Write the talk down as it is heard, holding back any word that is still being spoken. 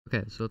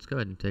Okay, so let's go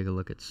ahead and take a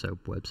look at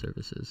SOAP web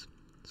services.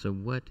 So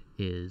what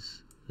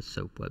is a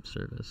SOAP web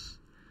service?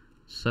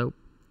 SOAP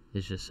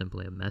is just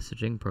simply a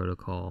messaging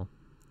protocol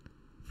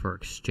for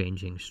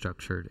exchanging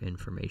structured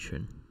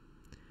information.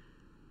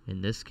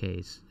 In this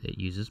case, it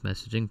uses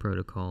messaging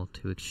protocol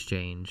to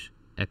exchange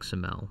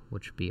XML,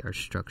 which would be our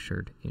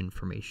structured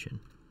information.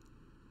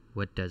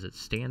 What does it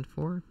stand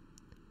for?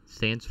 It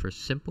stands for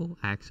Simple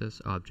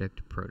Access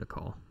Object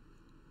Protocol.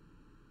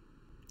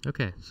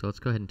 Okay, so let's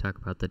go ahead and talk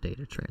about the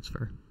data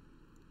transfer.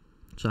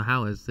 So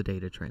how is the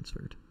data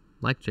transferred?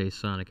 Like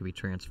JSON, it can be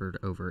transferred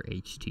over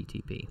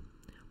HTTP,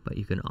 but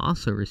you can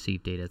also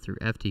receive data through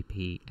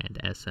FTP and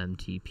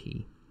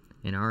SMTP.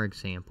 In our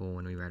example,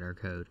 when we write our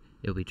code,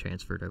 it will be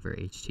transferred over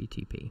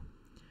HTTP.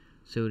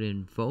 So to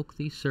invoke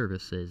these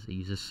services, it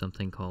uses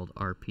something called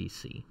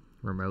RPC,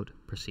 Remote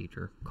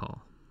Procedure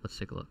Call. Let's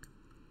take a look.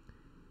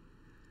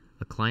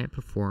 A client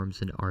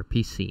performs an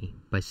RPC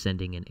by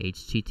sending an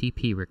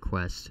HTTP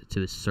request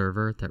to a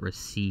server that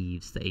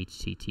receives the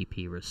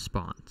HTTP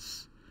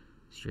response.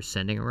 So you're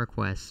sending a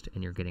request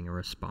and you're getting a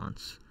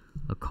response.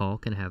 A call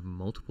can have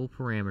multiple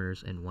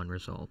parameters and one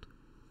result.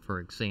 For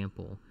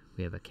example,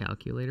 we have a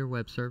calculator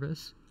web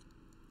service.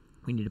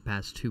 We need to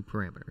pass two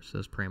parameters.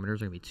 Those parameters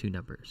are going to be two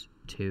numbers,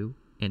 2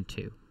 and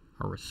 2.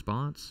 Our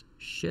response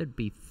should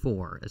be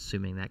 4,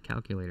 assuming that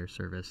calculator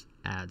service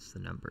adds the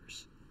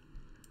numbers.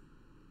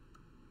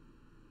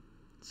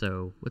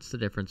 So what's the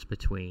difference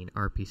between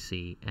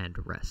RPC and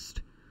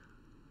REST?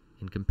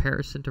 In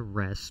comparison to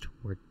REST,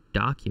 where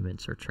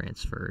documents are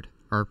transferred,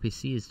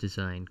 RPC is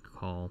designed to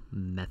call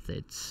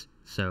methods.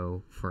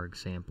 So, for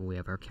example, we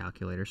have our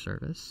calculator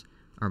service.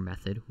 Our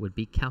method would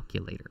be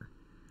calculator.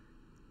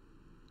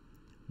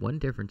 One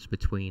difference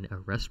between a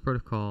REST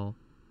protocol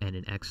and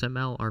an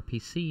XML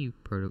RPC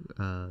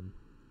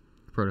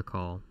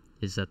protocol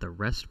is that the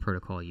REST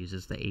protocol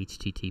uses the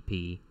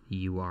HTTP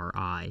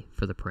URI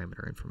for the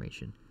parameter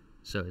information.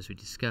 So as we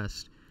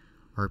discussed,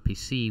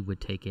 RPC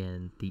would take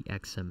in the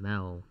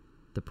XML,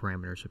 the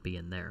parameters would be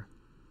in there.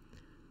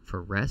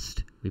 For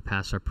REST, we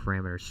pass our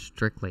parameters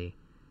strictly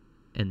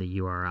in the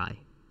URI.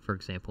 For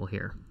example,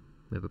 here,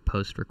 we have a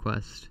post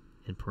request,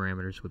 and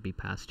parameters would be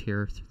passed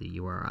here through the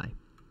URI.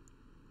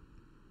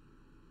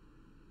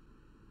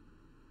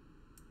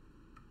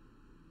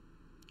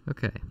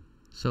 Okay,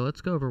 so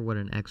let's go over what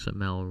an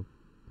XML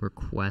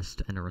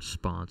request and a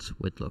response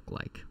would look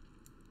like.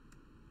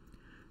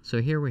 So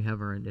here we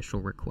have our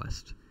initial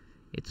request.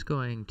 It's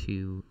going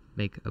to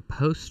make a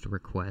post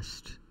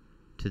request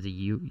to the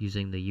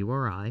using the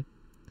URI,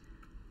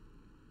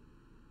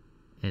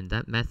 and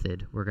that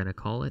method we're going to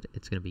call it.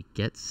 It's going to be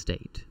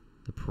getState.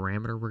 The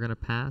parameter we're going to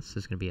pass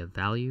is going to be a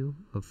value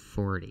of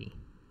 40.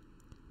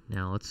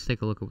 Now let's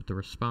take a look at what the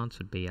response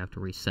would be after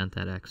we sent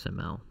that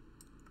XML.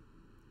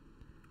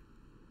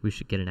 We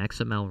should get an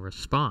XML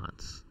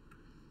response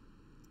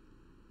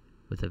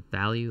with a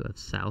value of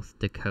South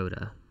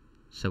Dakota.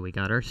 So we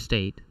got our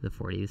state, the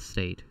 40th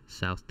state,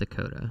 South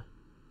Dakota.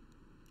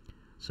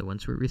 So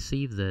once we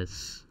receive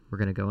this, we're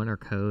going to go in our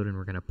code and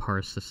we're going to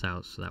parse this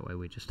out so that way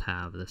we just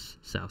have this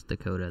South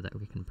Dakota that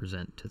we can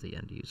present to the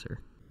end user.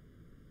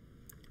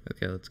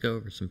 Okay, let's go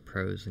over some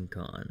pros and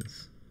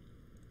cons.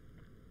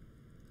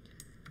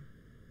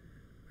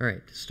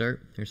 Alright, to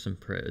start, here's some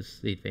pros.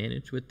 The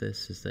advantage with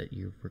this is that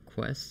your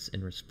requests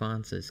and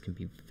responses can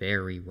be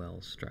very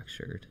well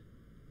structured.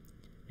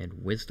 And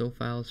WSDL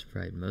files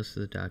provide most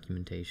of the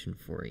documentation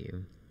for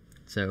you.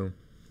 So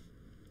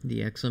the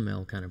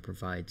XML kind of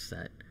provides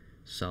that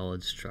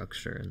solid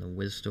structure, and the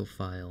WSDL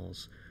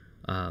files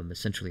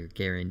essentially are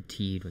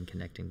guaranteed when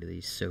connecting to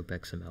these SOAP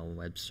XML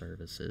web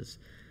services,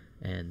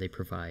 and they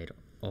provide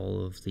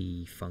all of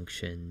the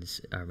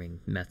functions,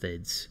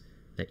 methods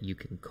that you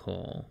can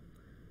call.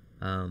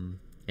 And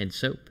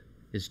SOAP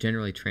is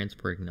generally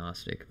transport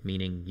agnostic,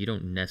 meaning you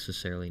don't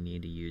necessarily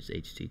need to use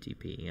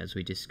HTTP. As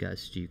we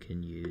discussed, you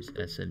can use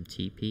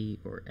SMTP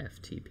or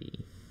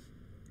FTP.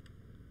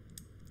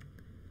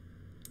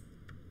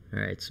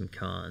 Alright, some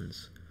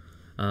cons.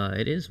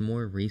 It is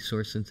more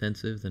resource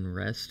intensive than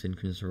REST and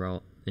can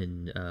result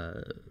in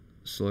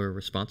slower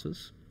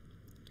responses.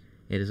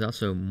 It is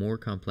also more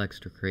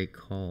complex to create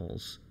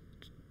calls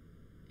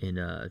in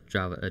a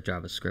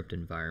JavaScript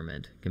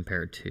environment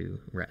compared to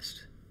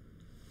REST.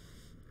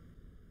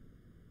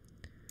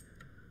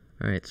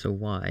 Alright, so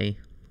why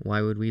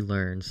would we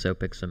learn SOAP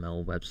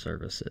XML web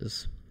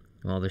services?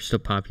 Well, they're still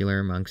popular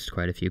amongst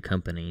quite a few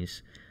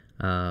companies,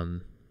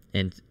 and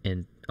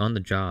on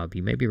the job,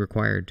 you may be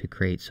required to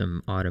create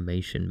some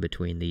automation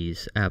between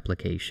these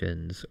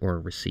applications or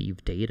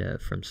receive data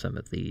from some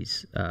of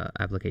these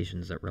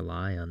applications that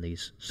rely on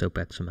these SOAP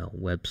XML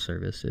web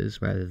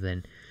services rather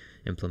than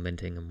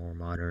implementing a more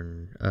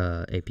modern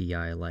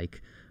API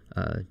like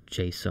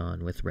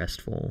JSON with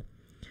RESTful.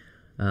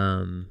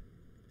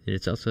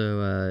 It's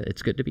also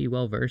it's good to be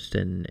well versed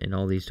in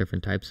all these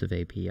different types of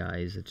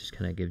APIs. It just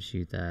kind of gives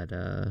you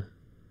that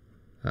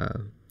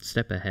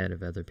step ahead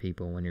of other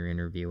people when you're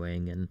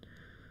interviewing and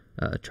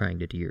trying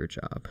to do your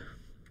job.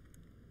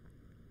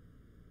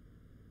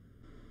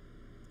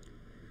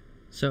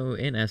 So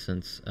in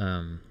essence,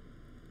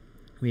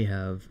 we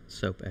have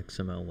SOAP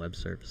XML web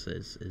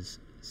services is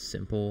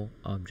simple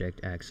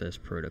object access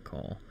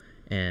protocol,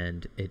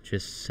 and it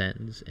just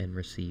sends and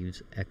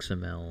receives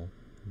XML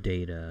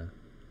data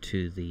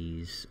to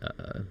these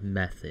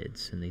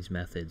methods, and these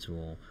methods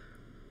will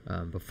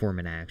perform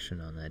an action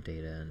on that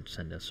data and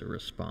send us a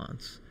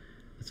response.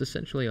 That's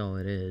essentially all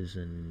it is,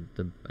 and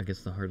I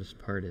guess the hardest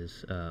part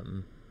is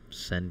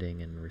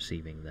sending and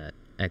receiving that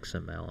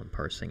XML and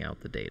parsing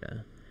out the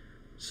data.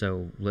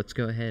 So let's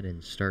go ahead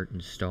and start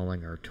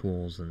installing our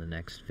tools in the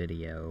next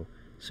video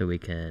so we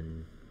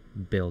can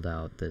build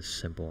out this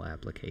simple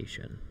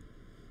application.